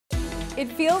It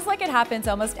feels like it happens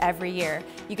almost every year.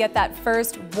 You get that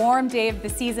first warm day of the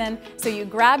season, so you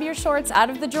grab your shorts out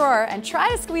of the drawer and try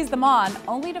to squeeze them on,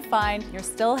 only to find you're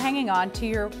still hanging on to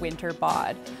your winter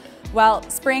bod. Well,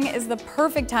 spring is the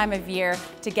perfect time of year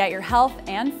to get your health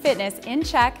and fitness in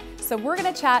check, so we're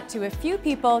gonna chat to a few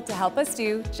people to help us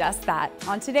do just that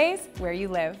on today's Where You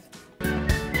Live.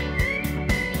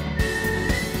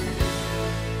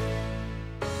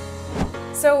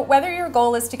 So whether your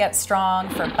goal is to get strong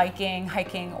for biking,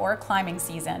 hiking, or climbing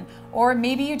season, or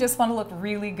maybe you just want to look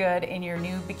really good in your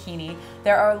new bikini,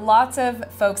 there are lots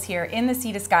of folks here in the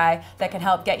Sea to Sky that can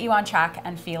help get you on track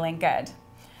and feeling good.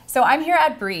 So I'm here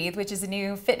at Breathe, which is a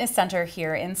new fitness center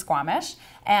here in Squamish,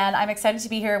 and I'm excited to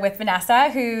be here with Vanessa,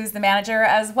 who's the manager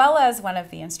as well as one of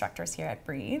the instructors here at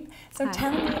Breathe. So Hi.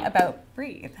 Tell me about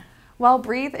Breathe. Well,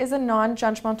 Breathe is a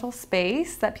non-judgmental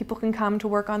space that people can come to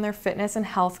work on their fitness and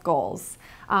health goals.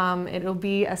 It'll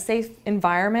be a safe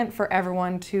environment for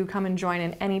everyone to come and join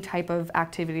in any type of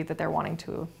activity that they're wanting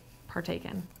to partake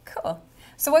in. Cool.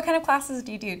 So what kind of classes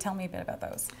do you do? Tell me a bit about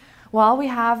those. Well, we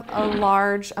have a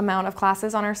large amount of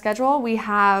classes on our schedule. We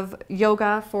have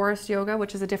yoga, forest yoga,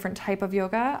 which is a different type of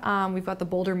yoga. We've got the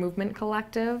Boulder Movement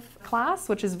Collective class,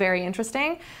 which is very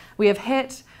interesting. We have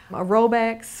HIIT,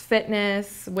 aerobics,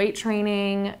 fitness, weight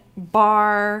training,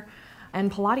 bar,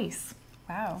 and Pilates.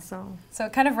 Wow. So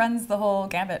it kind of runs the whole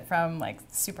gambit from like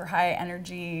super high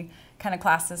energy kind of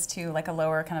classes to like a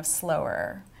lower kind of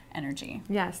slower energy.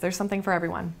 Yes, there's something for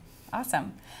everyone.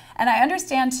 Awesome. And I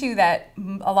understand too that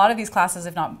a lot of these classes,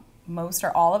 if not most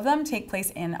or all of them, take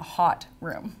place in a hot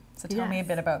room. So tell me a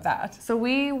bit about that. So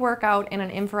we work out in an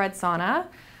infrared sauna.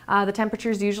 The temperature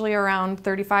is usually around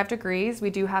 35 degrees. We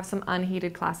do have some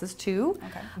unheated classes too.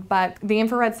 Okay. But the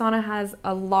infrared sauna has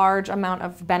a large amount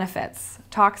of benefits.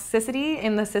 Toxicity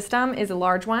in the system is a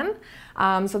large one.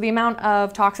 So the amount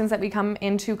of toxins that we come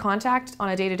into contact on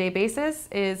a day-to-day basis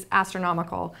is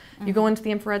astronomical. You go into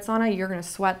the infrared sauna, you're going to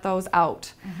sweat those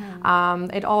out.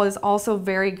 It is also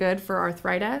very good for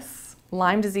arthritis,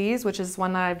 Lyme disease, which is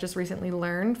one that I've just recently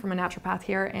learned from a naturopath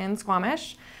here in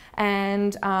Squamish.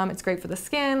 And it's great for the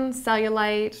skin,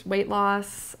 cellulite, weight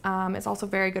loss. It's also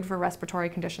very good for respiratory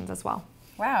conditions as well.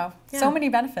 Wow, so many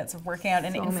benefits of working out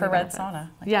in an infrared sauna.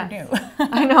 Like who knew?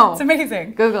 I know. It's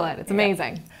amazing. Google it, it's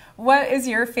amazing. What is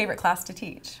your favorite class to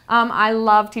teach? I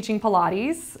love teaching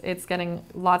Pilates. It's getting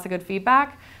lots of good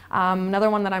feedback. Another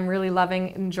one that I'm really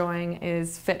enjoying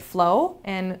is Fit Flow,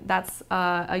 and that's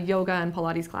a yoga and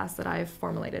Pilates class that I've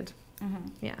formulated.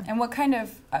 Yeah. And what kind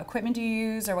of equipment do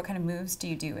you use, or what kind of moves do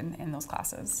you do in those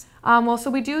classes? Well, so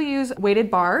we do use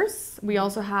weighted bars. We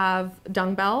also have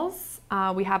dumbbells.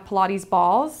 We have Pilates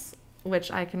balls, which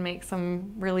I can make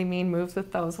some really mean moves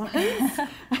with those ones.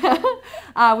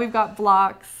 We've got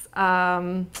blocks.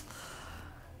 Yeah,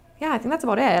 I think that's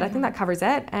about it. I think that covers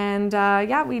it. And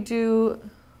yeah, we do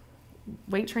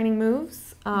weight training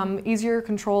moves, easier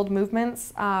controlled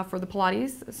movements for the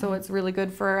Pilates. So it's really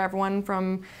good for everyone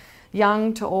from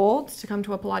young to old to come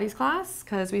to a Pilates class,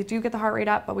 because we do get the heart rate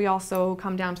up, but we also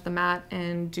come down to the mat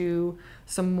and do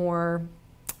some more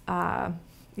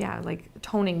like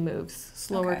toning moves,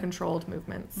 slower controlled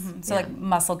movements. So like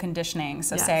muscle conditioning.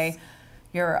 So say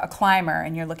you're a climber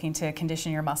and you're looking to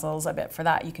condition your muscles a bit for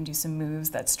that, you can do some moves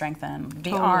that strengthen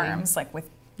the arms, like with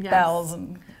bells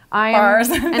and bars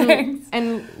and things.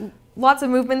 And lots of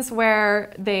movements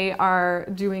where they are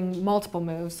doing multiple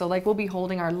moves. So like we'll be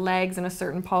holding our legs in a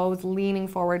certain pose, leaning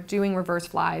forward, doing reverse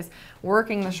flies,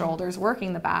 working the shoulders,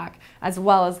 working the back, as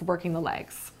well as working the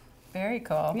legs. Very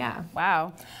cool. Yeah.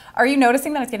 Wow. Are you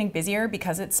noticing that it's getting busier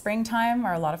because it's springtime?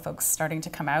 Are a lot of folks starting to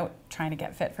come out trying to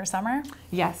get fit for summer?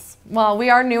 Yes. Well, we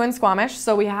are new in Squamish,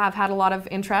 so we have had a lot of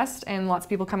interest and lots of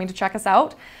people coming to check us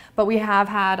out. But we have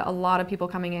had a lot of people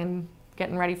coming in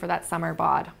getting ready for that summer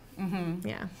bod.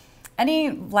 Yeah.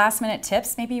 Any last minute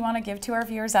tips maybe you want to give to our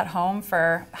viewers at home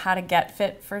for how to get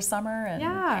fit for summer? And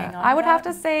I would have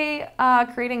to say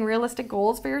creating realistic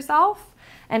goals for yourself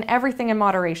and everything in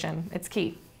moderation. It's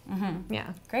key.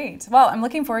 Yeah. Great. Well, I'm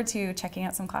looking forward to checking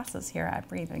out some classes here at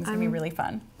Breathe. I think it's going to be really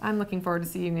fun. I'm looking forward to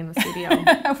seeing you in the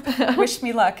studio. Wish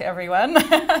me luck, everyone.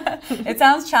 It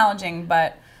sounds challenging,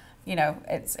 but you know,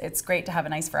 it's great to have a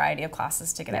nice variety of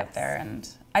classes to get out there. And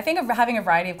I think having a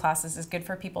variety of classes is good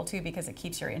for people too, because it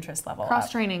keeps your interest level up.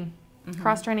 Cross-training.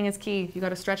 Cross-training is key. You got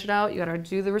to stretch it out. You got to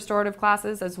do the restorative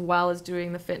classes as well as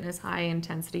doing the fitness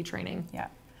high-intensity training. Yeah.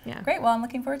 Great. Well, I'm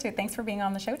looking forward to it. Thanks for being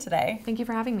on the show today. Thank you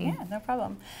for having me. Yeah, no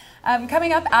problem.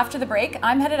 Coming up after the break,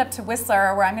 I'm headed up to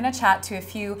Whistler, where I'm going to chat to a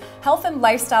few health and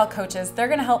lifestyle coaches. They're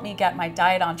going to help me get my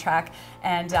diet on track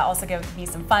and also give me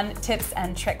some fun tips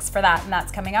and tricks for that. And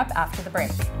that's coming up after the break.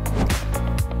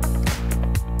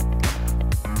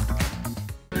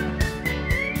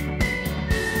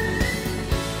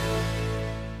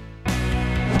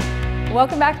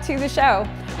 Welcome back to the show.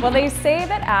 Well, they say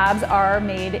that abs are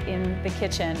made in the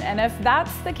kitchen, and if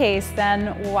that's the case,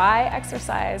 then why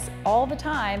exercise all the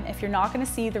time if you're not going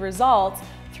to see the results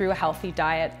through a healthy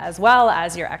diet as well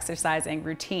as your exercising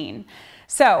routine?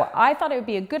 So I thought it would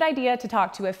be a good idea to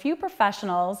talk to a few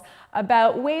professionals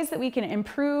about ways that we can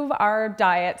improve our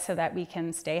diet so that we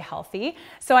can stay healthy.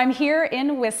 So I'm here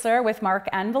in Whistler with Mark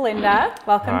and Belinda.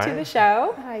 Welcome to the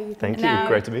show. Hi. Thank you.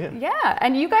 Great to be here. Yeah,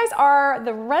 and you guys are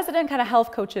the resident kind of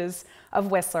health coaches of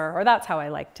Whistler, or that's how I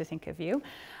like to think of you.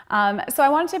 So I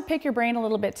wanted to pick your brain a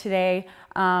little bit today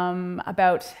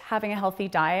about having a healthy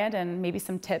diet and maybe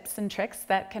some tips and tricks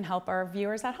that can help our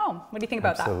viewers at home. What do you think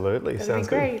about that? Absolutely, sounds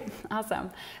great. Awesome.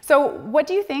 So what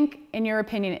do you think, in your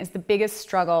opinion, is the biggest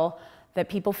struggle that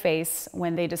people face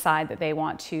when they decide that they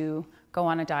want to go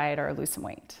on a diet or lose some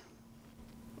weight?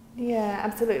 Yeah,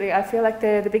 absolutely. I feel like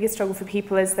the biggest struggle for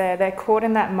people is they're caught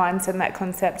in that mindset and that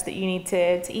concept that you need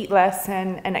to eat less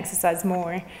and exercise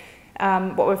more.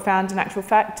 What we've found in actual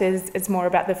fact is it's more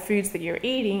about the foods that you're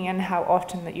eating and how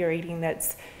often that you're eating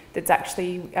that's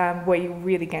actually where you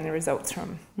really gain the results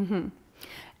from. Mm-hmm.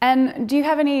 And do you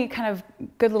have any kind of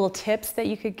good little tips that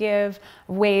you could give,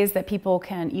 ways that people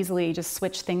can easily just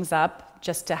switch things up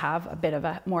just to have a bit of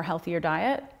a more healthier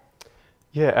diet?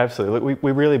 Yeah, absolutely.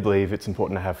 We really believe it's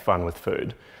important to have fun with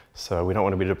food. So we don't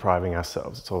want to be depriving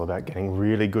ourselves. It's all about getting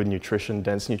really good nutrition,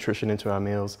 dense nutrition into our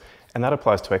meals. And that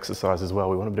applies to exercise as well.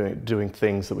 We want to be doing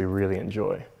things that we really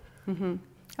enjoy. Mm-hmm.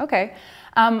 Okay.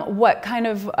 What kind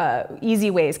of easy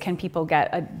ways can people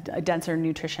get a denser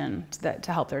nutrition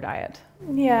to help their diet?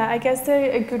 Yeah, I guess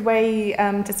a good way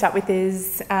to start with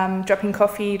is dropping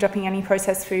coffee, dropping any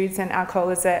processed foods, and alcohol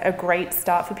is a great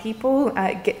start for people.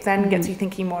 It then gets you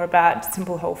thinking more about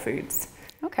simple whole foods.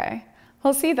 Okay.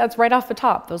 Well, see, that's right off the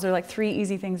top. Those are like 3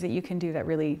 easy things that you can do that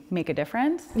really make a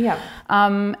difference. Yeah.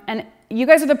 And you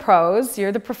guys are the pros,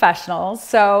 you're the professionals.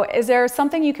 So is there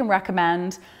something you can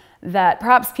recommend that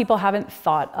perhaps people haven't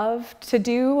thought of to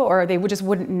do, or they just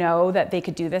wouldn't know that they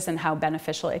could do this and how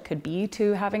beneficial it could be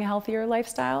to having a healthier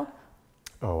lifestyle?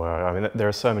 Oh, wow. I mean, there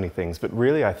are so many things, but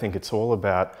really I think it's all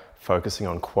about focusing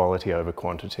on quality over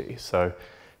quantity. So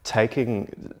taking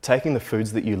the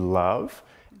foods that you love,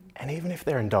 and even if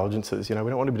they're indulgences, we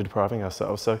don't want to be depriving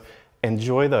ourselves. So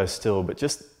enjoy those still, but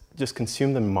just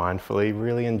consume them mindfully,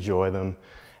 really enjoy them,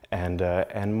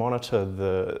 and monitor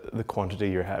the quantity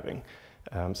you're having.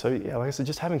 So yeah, like I said,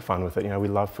 just having fun with it. We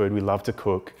love food, we love to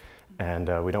cook, and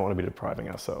we don't want to be depriving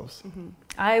ourselves. Mm-hmm.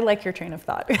 I like your train of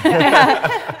thought.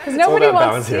 Because nobody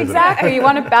wants to, exactly, you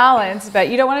want to balance, but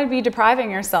you don't want to be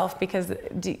depriving yourself, because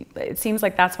it seems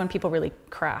like that's when people really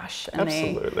crash. And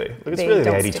absolutely. Look, it's really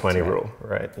the 80-20 rule,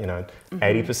 right?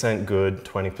 80% good,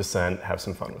 20% have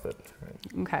some fun with it.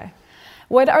 Right? Okay.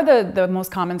 What are the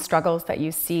most common struggles that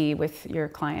you see with your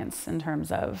clients in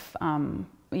terms of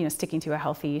sticking to a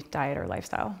healthy diet or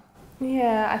lifestyle?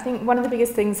 Yeah, I think one of the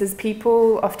biggest things is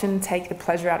people often take the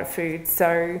pleasure out of food.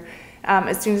 So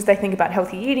as soon as they think about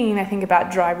healthy eating, they think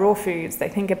about dry raw foods. They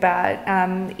think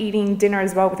about eating dinner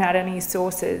as well without any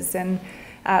sauces, and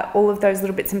all of those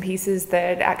little bits and pieces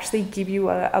that actually give you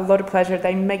a lot of pleasure.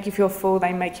 They make you feel full.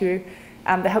 They make you,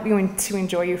 they help you to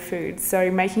enjoy your food.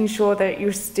 So making sure that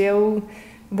you're still,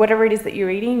 whatever it is that you're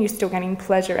eating, you're still getting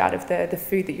pleasure out of the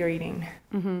food that you're eating.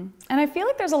 Mm-hmm. And I feel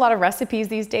like there's a lot of recipes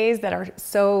these days that are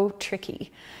so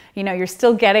tricky. You're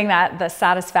still getting the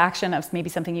satisfaction of maybe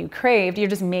something you craved, you're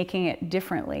just making it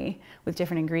differently with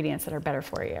different ingredients that are better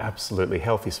for you. Absolutely,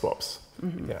 healthy swaps.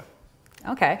 Mm-hmm. Yeah.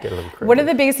 Okay. Get a little creative. What are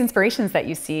the biggest inspirations that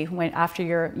you see after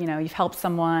you've helped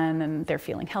someone and they're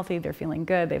feeling healthy, they're feeling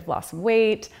good, they've lost some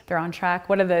weight, they're on track?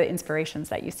 What are the inspirations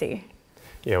that you see?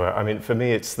 Yeah, well, I mean, for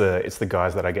me, it's the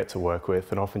guys that I get to work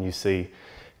with, and often you see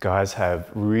guys have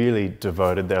really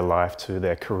devoted their life to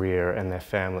their career and their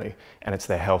family, and it's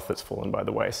their health that's fallen by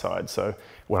the wayside. So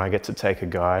when I get to take a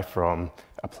guy from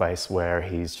a place where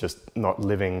he's just not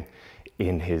living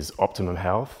in his optimum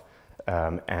health,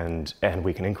 and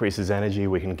we can increase his energy,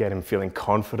 we can get him feeling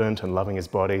confident and loving his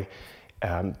body,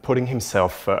 putting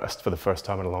himself first for the first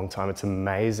time in a long time, it's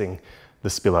amazing the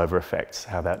spillover effects,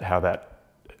 how that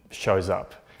shows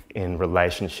up in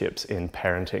relationships, in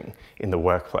parenting, in the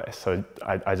workplace. So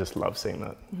I just love seeing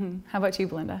that. Mm-hmm. How about you,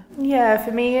 Belinda? Yeah,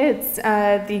 for me it's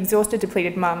the exhausted,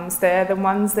 depleted mums. They're the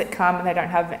ones that come and they don't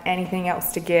have anything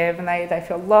else to give, and they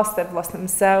feel lost, they've lost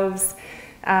themselves.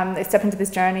 They step into this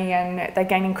journey and they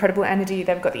gain incredible energy.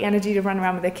 They've got the energy to run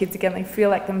around with their kids again. They feel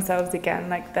like themselves again.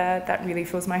 Like that really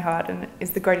fills my heart and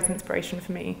is the greatest inspiration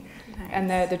for me. Nice.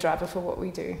 And the driver for what we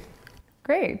do.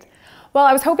 Great. Well,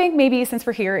 I was hoping maybe since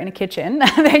we're here in a kitchen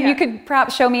that you could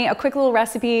perhaps show me a quick little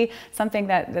recipe, something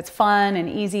that's fun and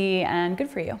easy and good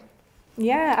for you.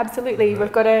 Yeah, absolutely.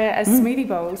 We've got a smoothie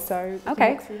bowl, so we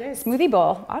can walk through this. Smoothie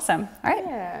bowl. Awesome. All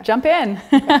right, jump in.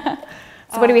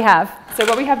 So what do we have? So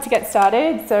what we have to get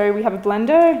started, so we have a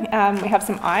blender, we have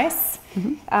some ice,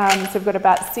 so we've got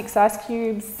about 6 ice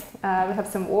cubes, we have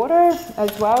some water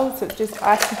as well, so it's just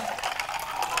ice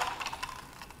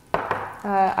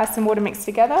and water mixed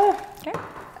together. Okay.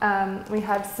 We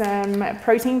have some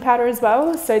protein powder as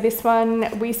well, so this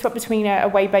one, we swap between a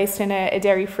whey-based and a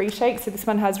dairy-free shake, so this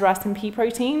one has rice and pea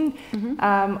protein,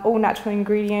 all natural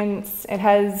ingredients. It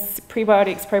has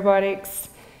prebiotics, probiotics,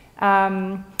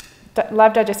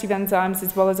 live digestive enzymes,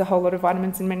 as well as a whole lot of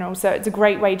vitamins and minerals. So it's a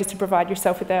great way just to provide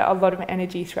yourself with a lot of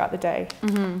energy throughout the day.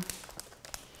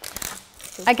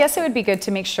 I guess it would be good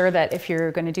to make sure that if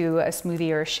you're going to do a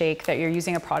smoothie or a shake, that you're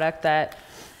using a product that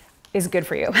is good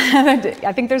for you.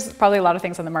 I think there's probably a lot of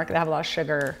things on the market that have a lot of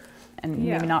sugar and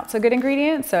maybe not so good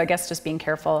ingredients. So I guess just being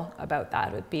careful about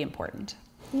that would be important.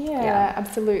 Yeah,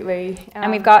 absolutely.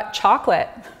 And we've got chocolate.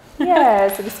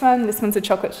 Yeah, so this one's a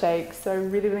chocolate shake, so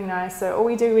really, really nice. So all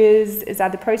we do is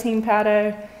add the protein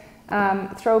powder,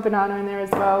 throw a banana in there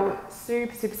as well.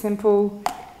 Super, super simple,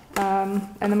 and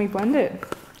then we blend it.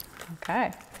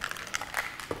 Okay.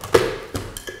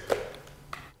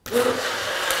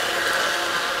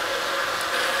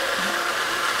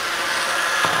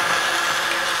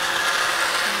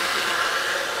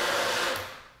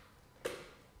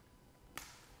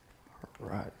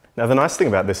 Now the nice thing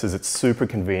about this is it's super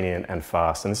convenient and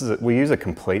fast, and we use a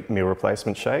complete meal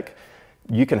replacement shake.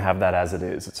 You can have that as it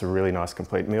is. It's a really nice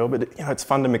complete meal, but it's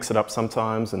fun to mix it up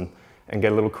sometimes and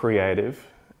get a little creative,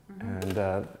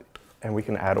 and we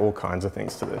can add all kinds of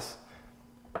things to this.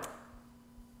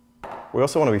 We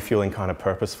also want to be fueling kind of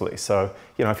purposefully. So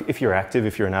if you're active,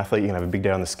 if you're an athlete, you can have a big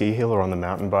day on the ski hill or on the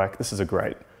mountain bike. This is a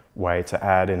great way to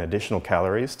add in additional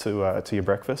calories to your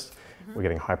breakfast. We're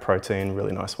getting high protein,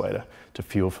 really nice way to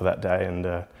fuel for that day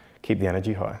and keep the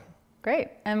energy high. Great.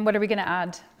 And what are we going to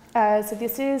add? So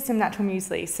this is some natural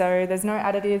muesli. So there's no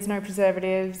additives, no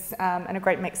preservatives, and a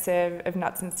great mix of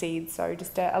nuts and seeds. So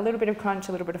just a little bit of crunch,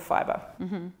 a little bit of fibre.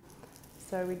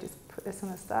 So we just put this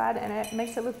on the side and it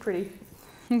makes it look pretty.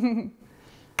 The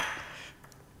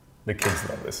kids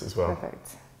love this as well.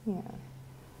 Perfect. Yeah.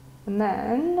 And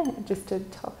then just to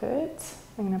top it,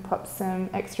 I'm going to pop some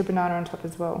extra banana on top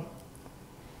as well.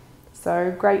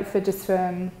 So great for just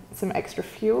some extra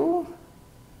fuel,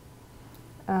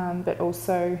 but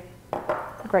also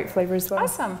great flavour as well.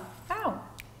 Awesome. Wow.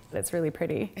 That's really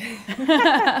pretty.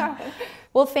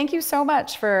 Well, thank you so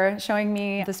much for showing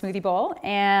me the smoothie bowl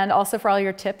and also for all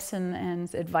your tips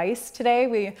and advice today.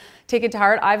 We take it to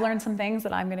heart. I've learned some things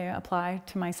that I'm going to apply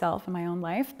to myself in my own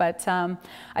life, but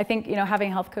I think having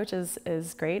a health coach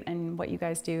is great, and what you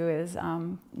guys do is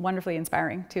wonderfully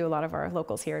inspiring to a lot of our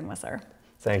locals here in Whistler.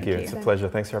 Thank you. It's a pleasure.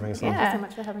 Thanks for having us on. Thank you so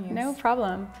much for having us. No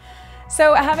problem.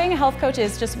 So having a health coach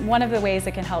is just one of the ways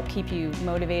that can help keep you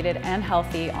motivated and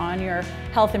healthy on your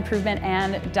health improvement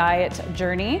and diet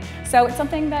journey. So it's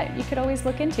something that you could always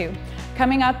look into.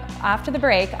 Coming up after the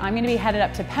break, I'm going to be headed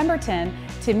up to Pemberton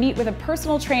to meet with a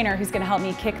personal trainer who's going to help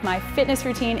me kick my fitness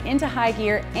routine into high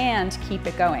gear and keep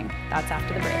it going. That's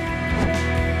after the break.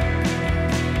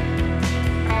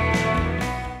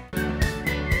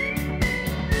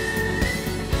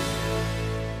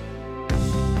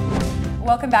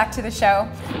 Welcome back to the show.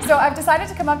 So I've decided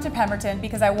to come up to Pemberton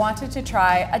because I wanted to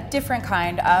try a different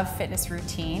kind of fitness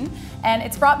routine. And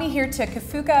it's brought me here to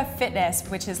Kafuka Fitness,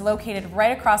 which is located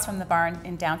right across from the barn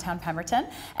in downtown Pemberton.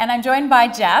 And I'm joined by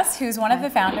Jess, who's one of the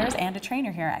founders and a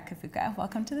trainer here at Kafuka.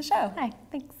 Welcome to the show. Hi,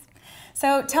 thanks.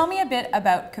 So tell me a bit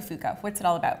about Kafuka. What's it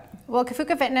all about? Well,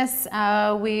 Kafuka Fitness,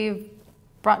 we've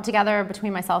brought together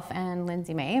between myself and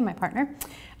Lindsay May, my partner.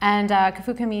 And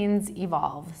Kafuka means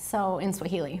evolve, so in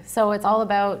Swahili. So it's all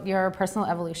about your personal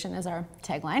evolution is our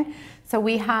tagline. So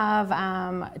we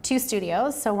have 2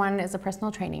 studios. So one is a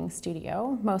personal training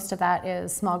studio. Most of that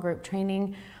is small group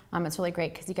training. It's really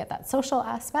great because you get that social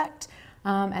aspect.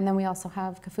 And then we also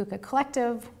have Kafuka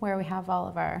Collective, where we have all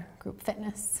of our group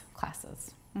fitness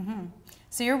classes.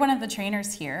 So you're one of the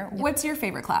trainers here. Yep. What's your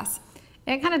favorite class?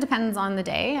 It kind of depends on the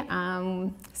day.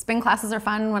 Spin classes are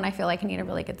fun when I feel like I need a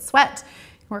really good sweat.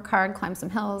 Work hard, climb some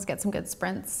hills, get some good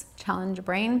sprints, challenge your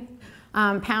brain.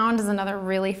 Pound is another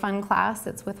really fun class.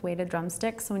 It's with weighted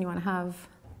drumsticks. So when you want to have,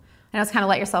 just kind of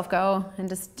let yourself go and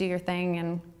just do your thing.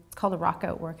 And it's called a rock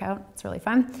out workout. It's really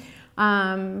fun.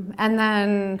 And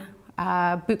then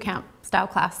boot camp style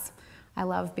class I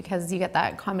love because you get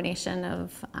that combination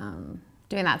of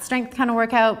doing that strength kind of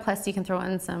workout, plus you can throw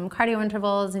in some cardio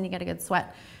intervals and you get a good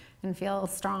sweat and feel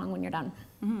strong when you're done.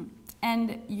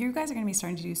 And you guys are going to be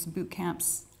starting to do some boot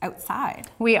camps outside.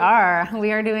 We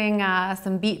are doing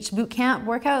some beach boot camp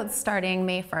workouts starting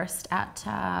May 1st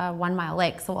at 1 Mile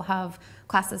Lake. So we'll have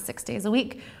classes 6 days a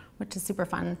week, which is super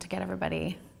fun to get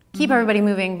everybody, keep everybody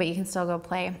moving, but you can still go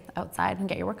play outside and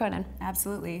get your workout in.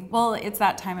 Absolutely. Well, it's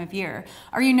that time of year.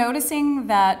 Are you noticing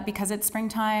that because it's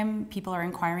springtime, people are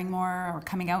inquiring more or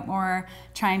coming out more,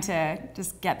 trying to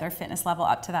just get their fitness level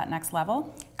up to that next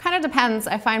level? Kind of depends.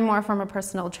 I find more from a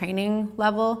personal training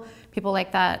level, people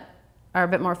like that are a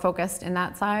bit more focused in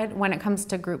that side. When it comes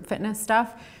to group fitness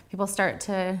stuff, people tend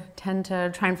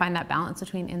to try and find that balance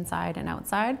between inside and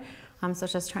outside. So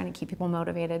it's just trying to keep people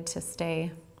motivated to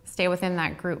stay within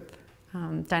that group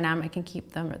dynamic and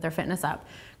keep their fitness up.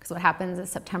 Because what happens is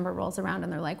September rolls around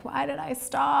and they're like, why did I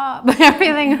stop?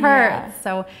 Everything hurts. Yeah.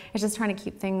 So it's just trying to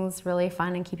keep things really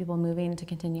fun and keep people moving to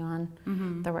continue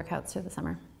on their workouts through the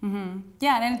summer.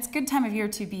 Yeah, and it's a good time of year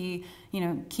to be,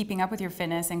 keeping up with your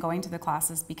fitness and going to the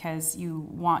classes because you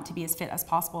want to be as fit as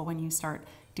possible when you start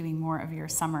doing more of your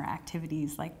summer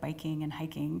activities like biking and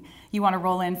hiking. You want to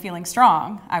roll in feeling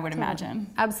strong, I would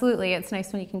imagine. Absolutely. It's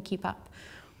nice when you can keep up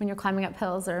when you're climbing up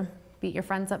hills or beat your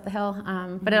friends up the hill.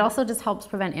 But it also just helps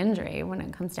prevent injury when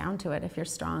it comes down to it. If you're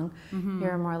strong,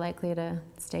 you're more likely to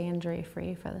stay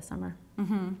injury-free for the summer.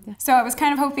 Yeah. So I was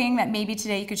kind of hoping that maybe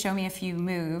today you could show me a few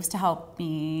moves to help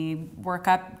me work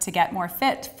up to get more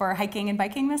fit for hiking and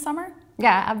biking this summer.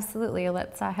 Yeah, absolutely.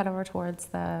 Let's head over towards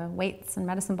the weights and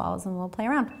medicine balls and we'll play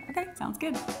around. Okay, sounds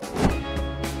good.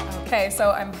 Okay,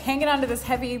 so I'm hanging onto this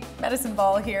heavy medicine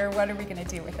ball here. What are we gonna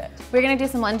do with it? We're gonna do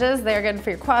some lunges. They're good for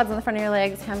your quads on the front of your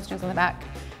legs, hamstrings on the back,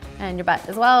 and your butt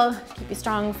as well. Keep you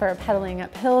strong for pedaling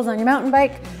up hills on your mountain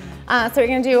bike. So what you're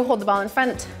gonna do, hold the ball in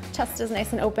front, chest is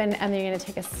nice and open, and then you're gonna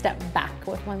take a step back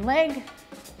with one leg.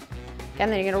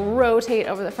 And then you're gonna rotate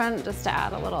over the front just to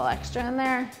add a little extra in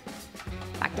there.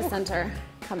 Back to center,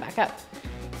 come back up,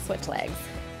 switch legs,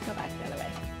 go back the other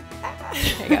way.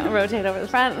 There you go, rotate over the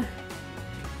front.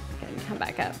 And come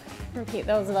back up. Repeat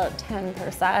those about 10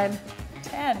 per side.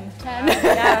 10? 10,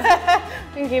 yeah.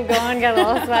 You can keep going, get a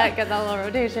little sweat, get that little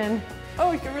rotation.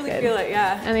 Oh, you can really feel it,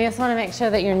 yeah. And you just want to make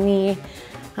sure that your knee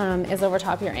is over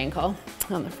top of your ankle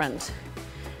on the front.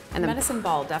 And the medicine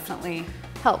ball definitely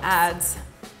helps. Adds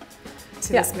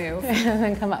to this move. And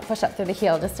then come up, push up through the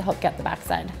heel just to help get the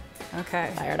backside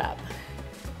fired up.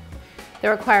 They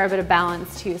require a bit of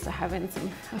balance too, so having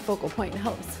a focal point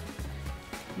helps.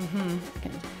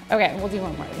 Good. Okay, we'll do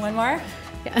one more. One more?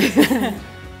 Yeah.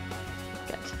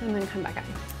 Good, and then come back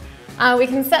up. We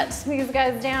can set these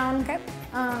guys down. Okay.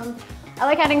 I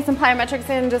like adding some plyometrics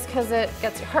in just because it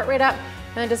gets your heart rate up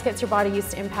and it just gets your body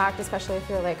used to impact, especially if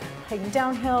you're like hiking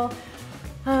downhill.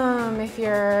 If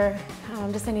you're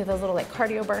just any of those little like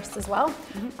cardio bursts as well.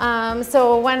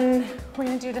 So when we're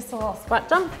gonna do just a little squat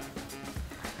jump.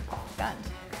 Good.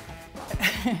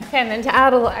 Okay, and then to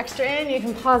add a little extra in, you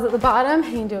can pause at the bottom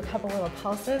and you can do a couple little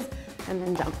pulses and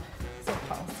then jump. So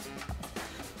pulse,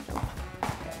 jump.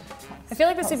 Good. I feel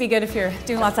like this would be good if you're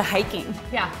doing lots of hiking.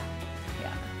 Yeah.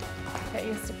 Yeah. Get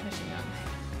used to pushing up.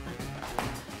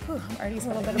 Ooh, I'm already a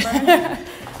little bit of burn.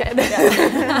 Good.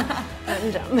 Yeah.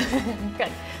 And jump.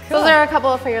 Good. Cool. Those are a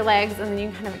couple for your legs, and then you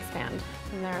can kind of expand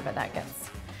from there, but that gets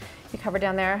you covered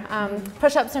down there.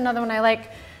 Push-ups are another one I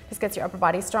like. Just gets your upper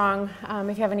body strong.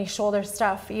 If you have any shoulder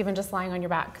stuff, even just lying on your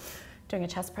back, doing a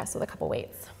chest press with a couple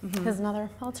weights is another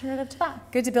alternative to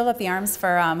that. Good to build up the arms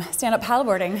for stand-up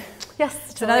paddleboarding.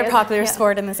 Yes, it's another popular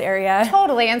sport in this area.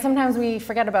 Totally, and sometimes we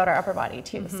forget about our upper body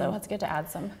too, so it's good to add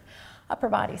some upper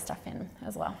body stuff in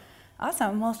as well.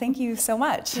 Awesome. Well, thank you so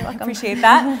much. You're welcome. I appreciate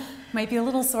that. Might be a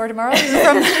little sore tomorrow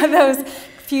from those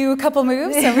couple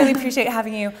moves, so really appreciate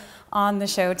having you on the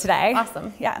show today.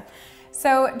 Awesome. Yeah.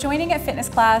 So joining a fitness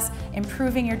class,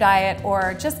 improving your diet,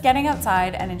 or just getting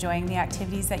outside and enjoying the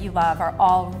activities that you love are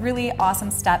all really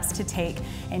awesome steps to take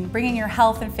in bringing your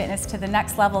health and fitness to the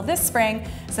next level this spring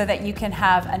so that you can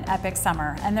have an epic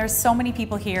summer. And there's so many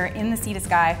people here in the Sea to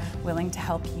Sky willing to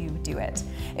help you do it.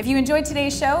 If you enjoyed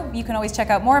today's show, you can always check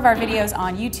out more of our videos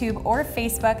on YouTube or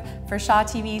Facebook. For Shaw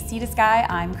TV Sea to Sky,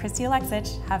 I'm Kristy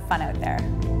Aleksich. Have fun out there.